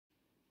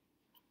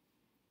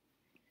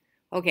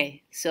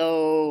Okay,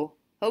 so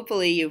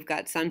hopefully you've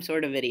got some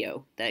sort of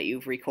video that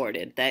you've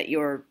recorded that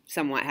you're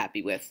somewhat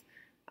happy with,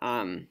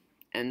 um,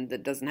 and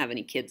that doesn't have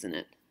any kids in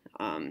it.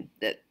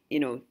 That,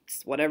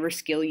 whatever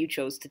skill you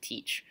chose to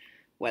teach,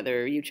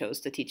 whether you chose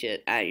to teach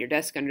it at your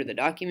desk under the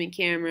document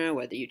camera,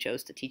 whether you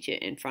chose to teach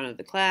it in front of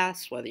the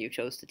class, whether you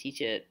chose to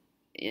teach it,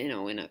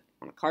 on a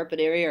carpet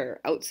area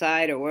or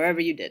outside or wherever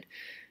you did.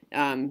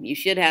 You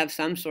should have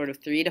some sort of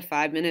 3 to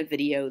 5 minute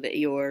video that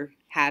you're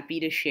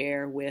happy to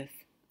share with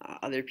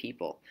other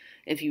people.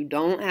 If you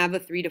don't have a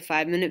 3 to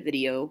 5 minute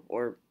video,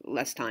 or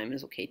less time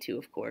is okay too,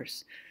 of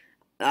course,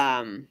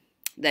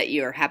 that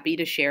you're happy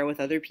to share with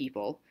other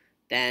people,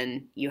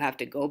 then you have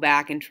to go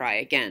back and try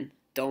again.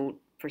 Don't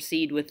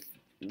proceed with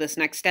this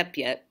next step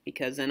yet,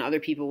 because then other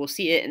people will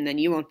see it and then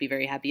you won't be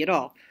very happy at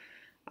all.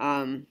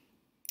 Um,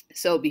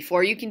 so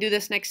before you can do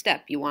this next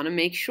step, you want to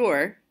make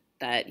sure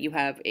that you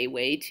have a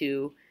way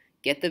to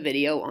get the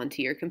video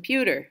onto your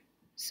computer.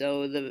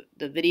 So the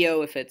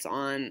video, if it's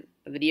on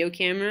a video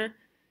camera,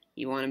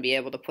 you want to be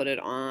able to put it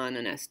on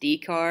an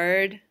SD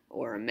card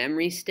or a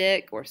memory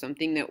stick or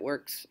something that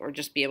works, or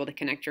just be able to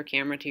connect your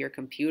camera to your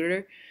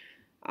computer.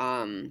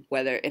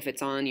 Whether if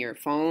it's on your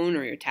phone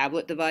or your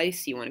tablet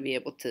device, you want to be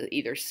able to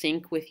either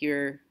sync with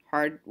your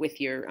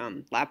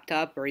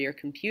laptop or your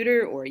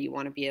computer, or you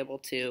want to be able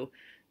to,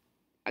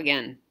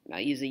 again,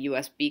 use a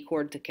USB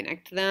cord to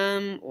connect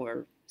them,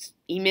 or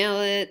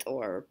email it,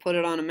 or put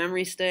it on a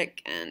memory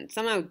stick and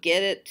somehow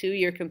get it to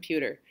your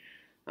computer.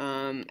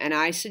 And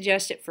I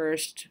suggest at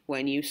first,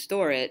 when you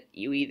store it,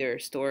 you either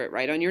store it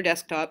right on your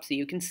desktop so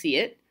you can see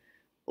it,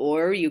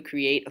 or you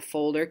create a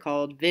folder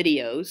called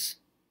videos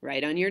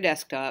right on your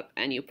desktop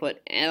and you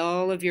put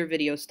all of your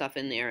video stuff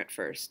in there at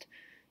first,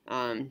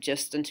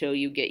 just until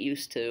you get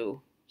used to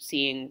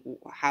seeing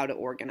how to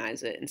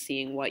organize it and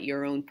seeing what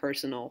your own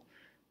personal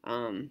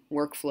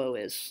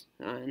workflow is,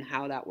 and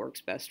how that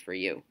works best for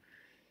you.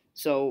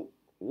 So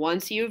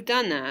once you've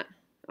done that,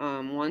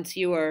 once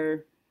you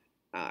are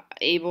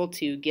able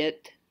to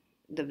get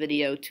the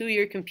video to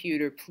your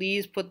computer,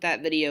 please put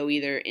that video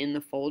either in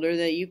the folder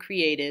that you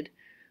created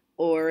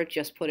or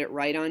just put it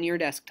right on your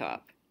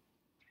desktop.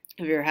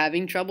 If you're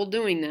having trouble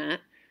doing that,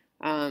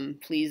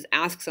 please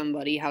ask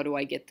somebody, how do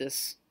I get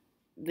this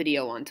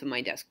video onto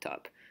my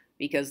desktop?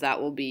 Because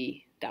that will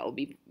be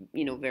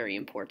very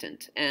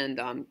important.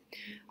 And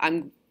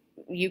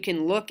you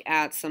can look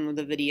at some of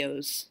the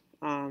videos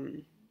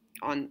on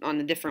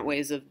the different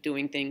ways of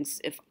doing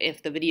things.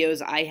 If the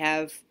videos I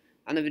have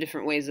on the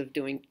different ways of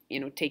doing,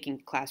 taking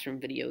classroom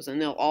videos, and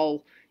they'll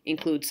all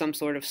include some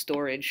sort of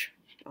storage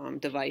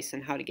device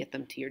and how to get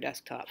them to your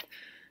desktop.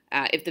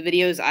 If the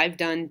videos I've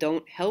done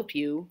don't help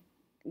you,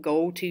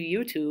 go to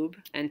YouTube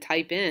and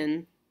type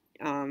in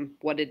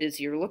what it is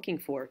you're looking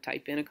for.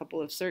 Type in a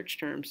couple of search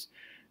terms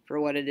for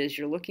what it is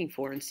you're looking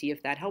for and see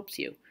if that helps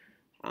you.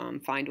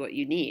 Find what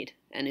you need.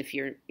 And if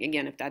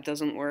that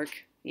doesn't work,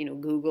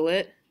 Google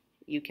it.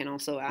 You can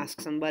also ask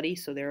somebody.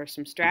 So there are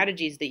some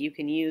strategies that you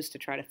can use to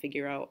try to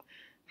figure out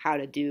how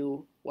to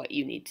do what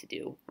you need to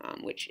do,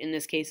 which in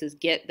this case is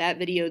get that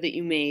video that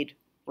you made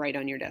right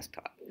on your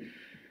desktop.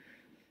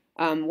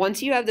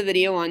 Once you have the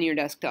video on your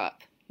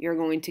desktop, you're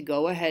going to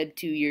go ahead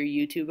to your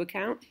YouTube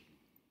account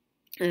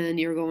and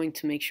you're going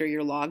to make sure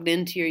you're logged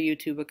into your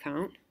YouTube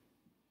account.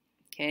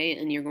 Okay,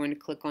 and you're going to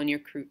click on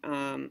your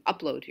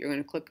upload. You're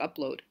going to click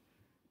upload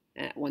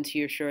once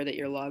you're sure that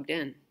you're logged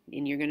in,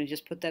 and you're going to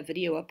just put that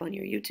video up on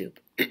your YouTube.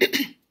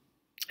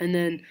 And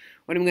then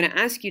what I'm going to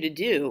ask you to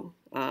do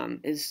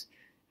is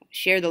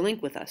share the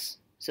link with us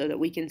so that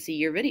we can see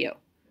your video.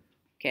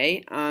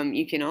 Okay,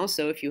 you can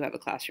also, if you have a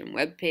classroom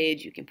web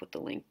page, you can put the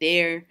link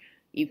there.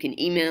 You can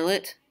email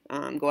it.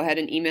 Go ahead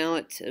and email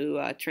it to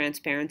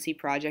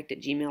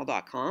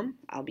transparencyproject@gmail.com.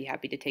 I'll be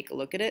happy to take a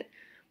look at it.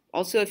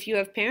 Also, if you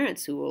have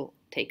parents who will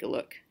take a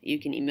look, you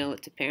can email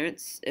it to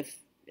parents if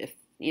it's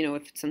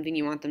something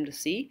you want them to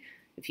see.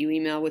 If you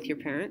email with your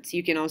parents,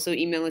 you can also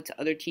email it to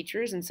other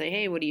teachers and say,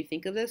 hey, what do you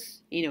think of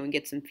this? And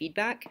get some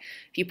feedback.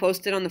 If you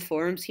post it on the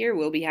forums here,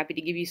 we'll be happy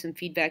to give you some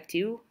feedback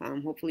too.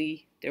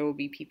 Hopefully there will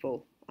be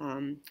people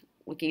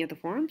looking at the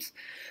forums.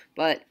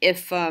 But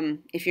if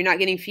you're not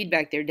getting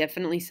feedback there,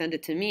 definitely send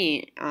it to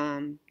me.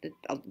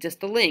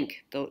 Just the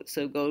link.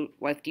 So go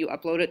after you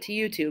upload it to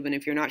YouTube, and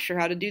if you're not sure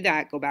how to do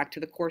that, go back to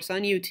the course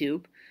on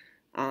YouTube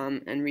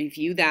and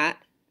review that,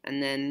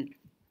 and then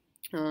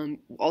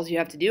all you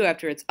have to do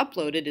after it's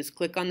uploaded is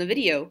click on the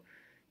video,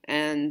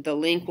 and the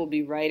link will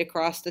be right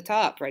across the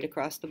top, right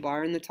across the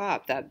bar in the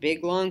top, that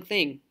big long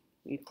thing.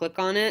 You click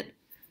on it,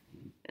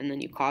 and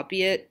then you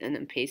copy it, and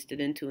then paste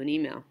it into an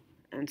email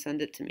and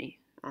send it to me.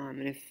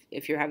 And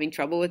if you're having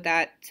trouble with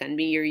that, send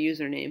me your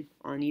username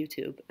on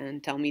YouTube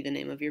and tell me the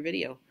name of your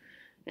video,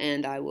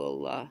 and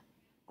I'll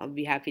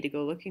be happy to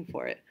go looking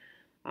for it.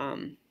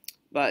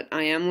 But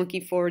I am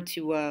looking forward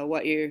to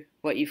what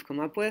you've come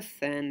up with,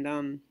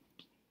 and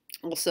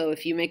also,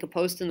 if you make a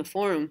post in the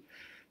forum,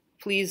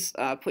 please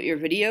put your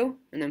video,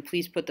 and then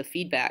please put the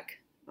feedback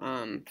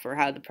for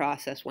how the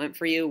process went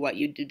for you, what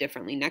you'd do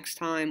differently next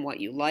time,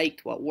 what you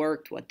liked, what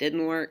worked, what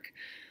didn't work,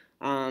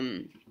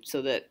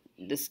 so that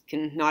this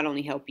can not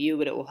only help you,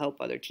 but it will help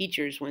other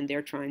teachers when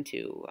they're trying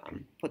to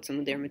put some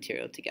of their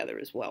material together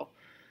as well.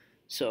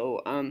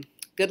 So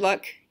good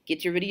luck.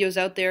 Get your videos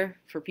out there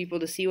for people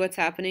to see what's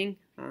happening.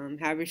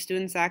 Have your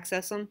students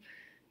access them.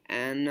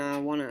 And I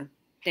want to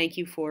thank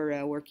you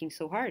for working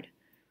so hard.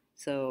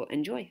 So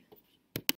enjoy.